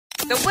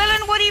The Will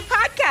and Woody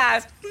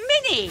Podcast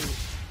Mini.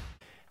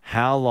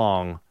 How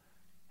long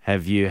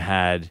have you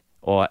had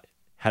a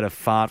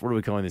fart? What are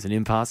we calling this? An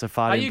impasse? A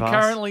fart Are you impasse?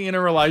 currently in a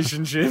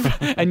relationship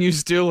and you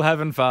still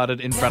haven't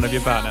farted in front of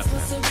your partner?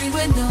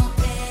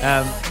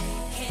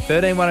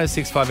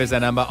 131065 is our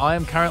number. I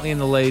am currently in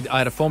the lead. I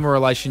had a former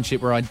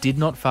relationship where I did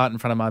not fart in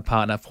front of my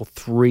partner for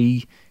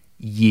 3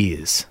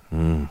 years.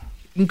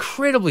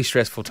 Incredibly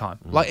stressful time.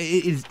 Like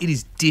it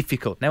is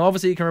difficult. Now,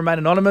 obviously, you can remain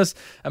anonymous.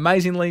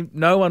 Amazingly,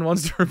 no one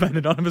wants to remain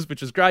anonymous,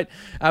 which is great.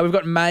 We've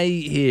got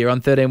May here on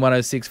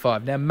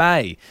 131065. Now,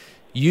 May,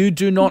 you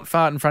do not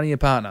fart in front of your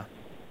partner.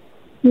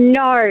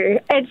 No,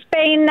 it's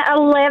been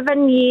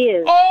 11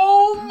 years.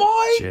 Oh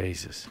my!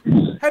 Jesus.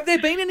 Have there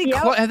been any?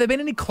 Yep. Have there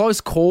been any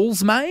close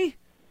calls, May?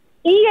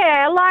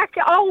 Yeah, like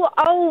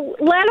I'll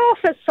let off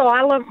a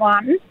silent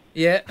one,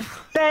 Yeah.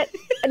 but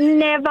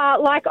never,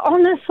 like,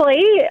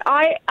 honestly,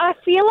 I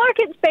feel like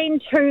it's been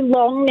too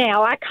long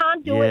now. I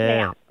can't do it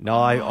now. No,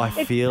 I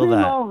It's feel too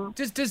that. long.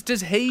 Does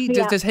he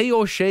Yeah. does he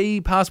or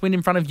she pass wind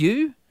in front of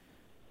you?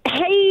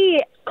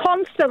 He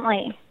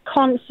constantly.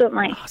 Oh,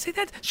 see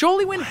that?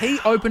 Surely when he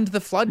opened the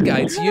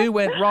floodgates, you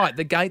went, right,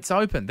 the gates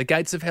open. The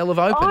gates of hell have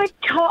opened.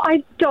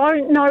 I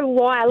don't know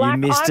why. Like,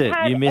 missed I've it.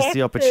 had You missed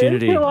the exes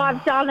opportunity. who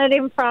I've done it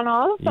in front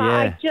of, but Yeah.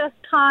 I just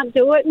can't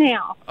do it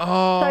now.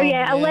 Oh, So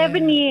yeah,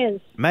 11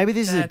 years. Maybe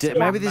this That's is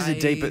maybe this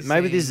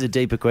is a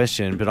deeper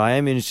question, but I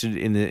am interested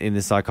in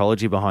the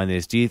psychology behind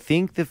this. Do you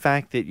think the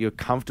fact that you're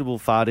comfortable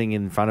farting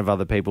in front of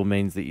other people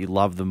means that you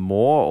love them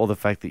more, or the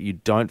fact that you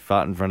don't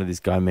fart in front of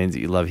this guy means that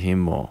you love him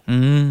more?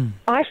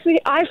 I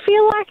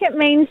feel like it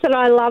means that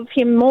I love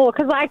him more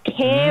because I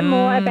care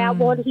more about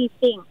what he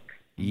thinks.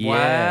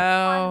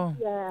 Wow.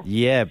 Yeah.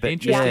 Yeah, but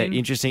Interesting.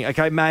 interesting.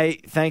 Okay,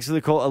 mate, thanks for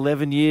the call.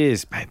 11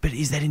 years. Mate, but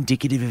is that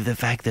indicative of the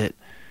fact that,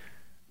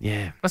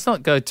 yeah. Let's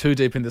not go too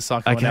deep into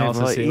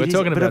psychoanalysis well, here. We're it is-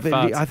 talking but about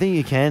farts. I think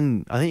you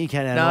can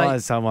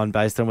analyse someone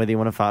based on whether you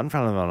want to fart in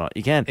front of them or not.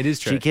 You can. It is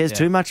true, She cares yeah.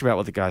 too much about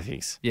what the guy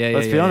thinks.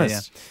 Let's be yeah,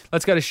 honest. yeah.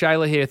 Let's go to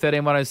Shayla here,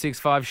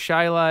 131065.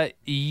 Shayla,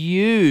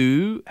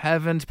 you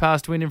haven't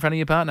passed wind in front of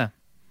your partner.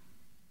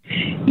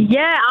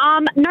 Yeah,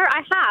 no,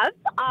 I have.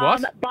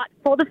 What? But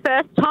for the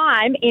first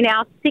time in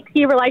our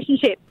 6-year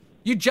relationship.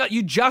 You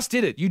just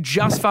did it. You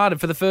just farted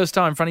for the first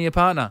time in front of your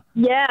partner.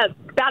 Yeah,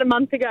 about a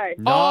month ago.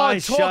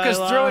 Nice, Talk us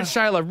Shayla. through it,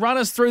 Shayla. Run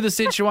us through the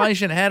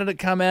situation. How did it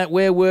come out?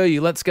 Where were you?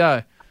 Let's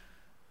go.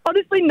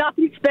 Honestly,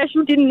 nothing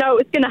special. Didn't know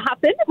it was going to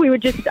happen. We were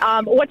just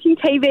watching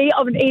TV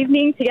of an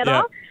evening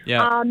together.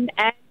 Yeah. And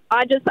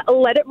I just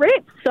let it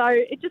rip. So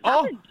it just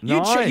happened.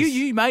 Nice.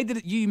 You made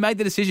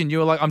the decision. You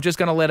were like, I'm just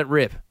going to let it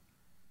rip.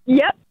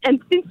 Yep.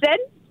 And since then,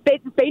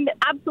 it's been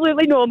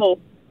absolutely normal.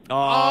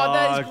 Oh,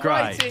 that is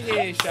great to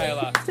hear,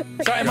 Shayla.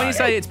 So, and when you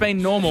say it's been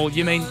normal,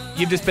 you mean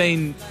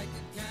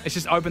it's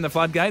just opened the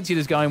floodgates? You're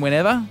just going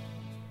whenever?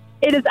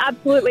 It has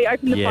absolutely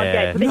opened the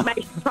Yeah. floodgates. I think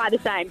Mason tried the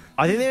same.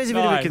 I think there's a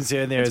bit of a Nice.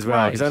 concern there That's as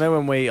well, great. because I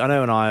know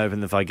when I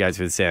opened the floodgates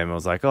with Sam, I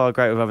was like, oh,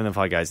 great, we've opened the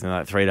floodgates. And then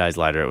like 3 days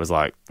later, it was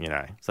like,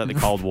 it's like the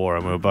Cold War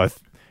and we were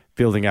both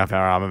building up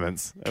our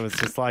armaments. It was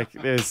just like,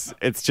 it's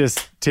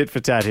just tit for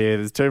tat here.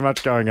 There's too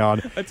much going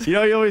on. You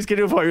always get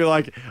to a point where you're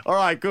like, all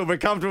right, good, we're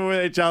comfortable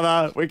with each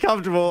other. We're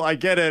comfortable, I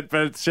get it,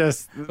 but it's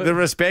just the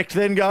respect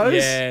then goes.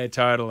 Yeah,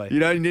 totally. You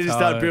need to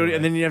start building,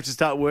 and then you have to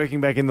start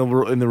working back in the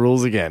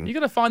rules again. You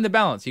got to find the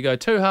balance. You go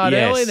too hard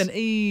Yes. early, then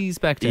ease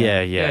back down.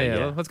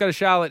 Yeah. Let's go to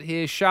Charlotte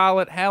here.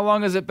 Charlotte, how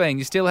long has it been?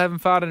 You still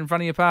haven't farted in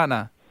front of your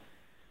partner?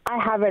 I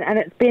haven't, and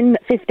it's been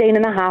 15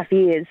 and a half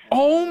years.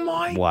 Oh,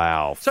 my.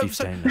 Wow. So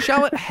 15.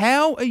 Charlotte,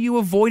 how are you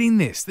avoiding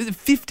this? There's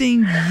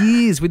 15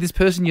 years with this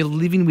person you're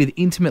living with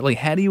intimately.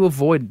 How do you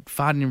avoid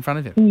farting in front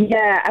of him?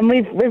 Yeah, and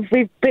we've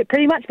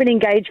pretty much been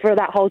engaged for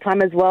that whole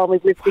time as well.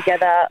 We've lived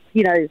together,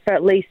 for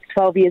at least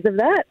 12 years of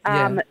that.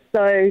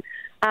 So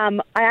I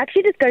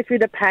actually just go through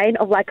the pain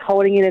of like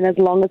holding it in as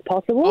long as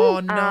possible. Oh,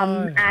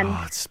 no. And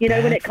it's when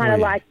bad it kind for of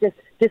you. like just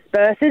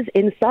disperses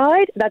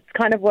inside, that's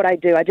kind of what I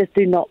do. I just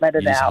do not let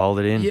it You just out. hold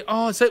it in.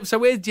 Yeah, so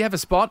where do you have a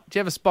spot? Do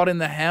you have a spot in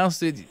the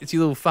house? It's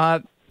your little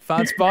fart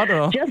spot?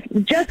 Or?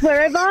 Just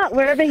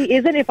wherever he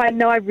isn't. If I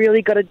know I've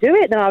really got to do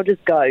it, then I'll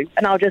just go,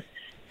 and I'll just.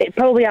 It's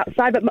probably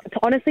outside, but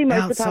honestly,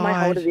 most of the time I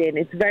hold it in.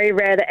 It's very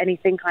rare that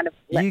anything kind of.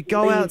 You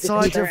go leaves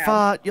outside just to around.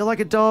 fart. You're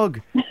like a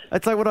dog.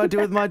 That's like what I do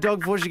with my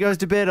dog before she goes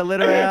to bed. I let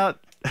her out.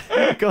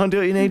 Go and do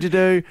what you need to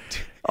do.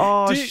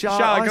 Oh,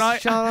 Charlotte,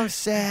 Charlotte, I'm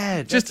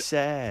sad. That's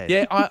sad.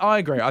 Yeah, I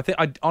agree. I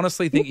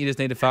honestly think you just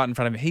need to fart in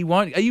front of him. He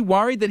won't. Are you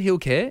worried that he'll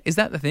care? Is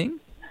that the thing?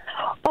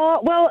 Oh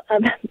well,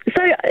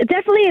 so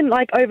definitely in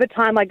like over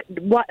time,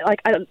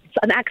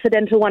 an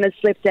accidental one has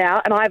slipped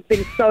out, and I've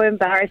been so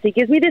embarrassed. He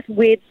gives me this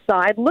weird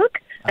side look,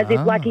 as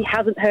if like he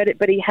hasn't heard it,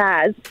 but he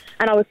has.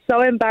 And I was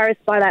so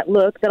embarrassed by that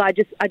look that I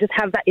just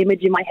have that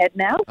image in my head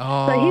now.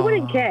 So he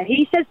wouldn't care.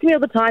 He says to me all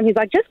the time, he's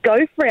like, just go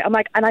for it. I'm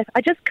like, and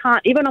I just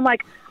can't. Even I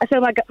said,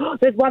 oh,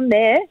 there's one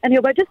there, and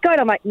he'll go, just go. And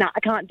I'm like, nah, I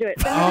can't do it.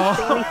 So he's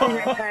just sitting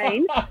in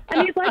pain,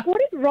 and he's like,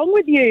 what is wrong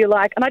with you?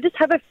 Like, and I just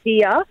have a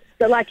fear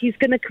that like he's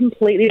going to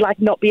completely like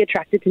not be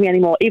attracted to me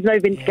anymore, even though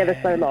we've been together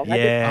so long.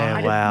 Yeah,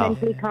 I just wow.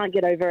 mentally can't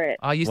get over it.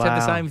 I used to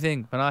have the Wow. same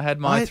thing when I had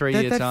my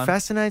 3-year that time.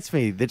 fascinates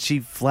me that she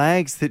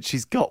flags that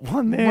she's got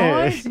one there.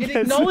 Right? It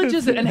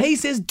acknowledges it, and he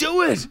says,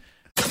 "Do it."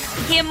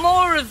 Hear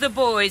more of The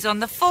Boys on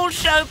the Full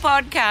Show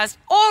podcast,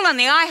 all on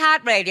the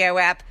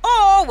iHeartRadio app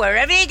or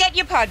wherever you get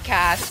your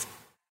podcasts.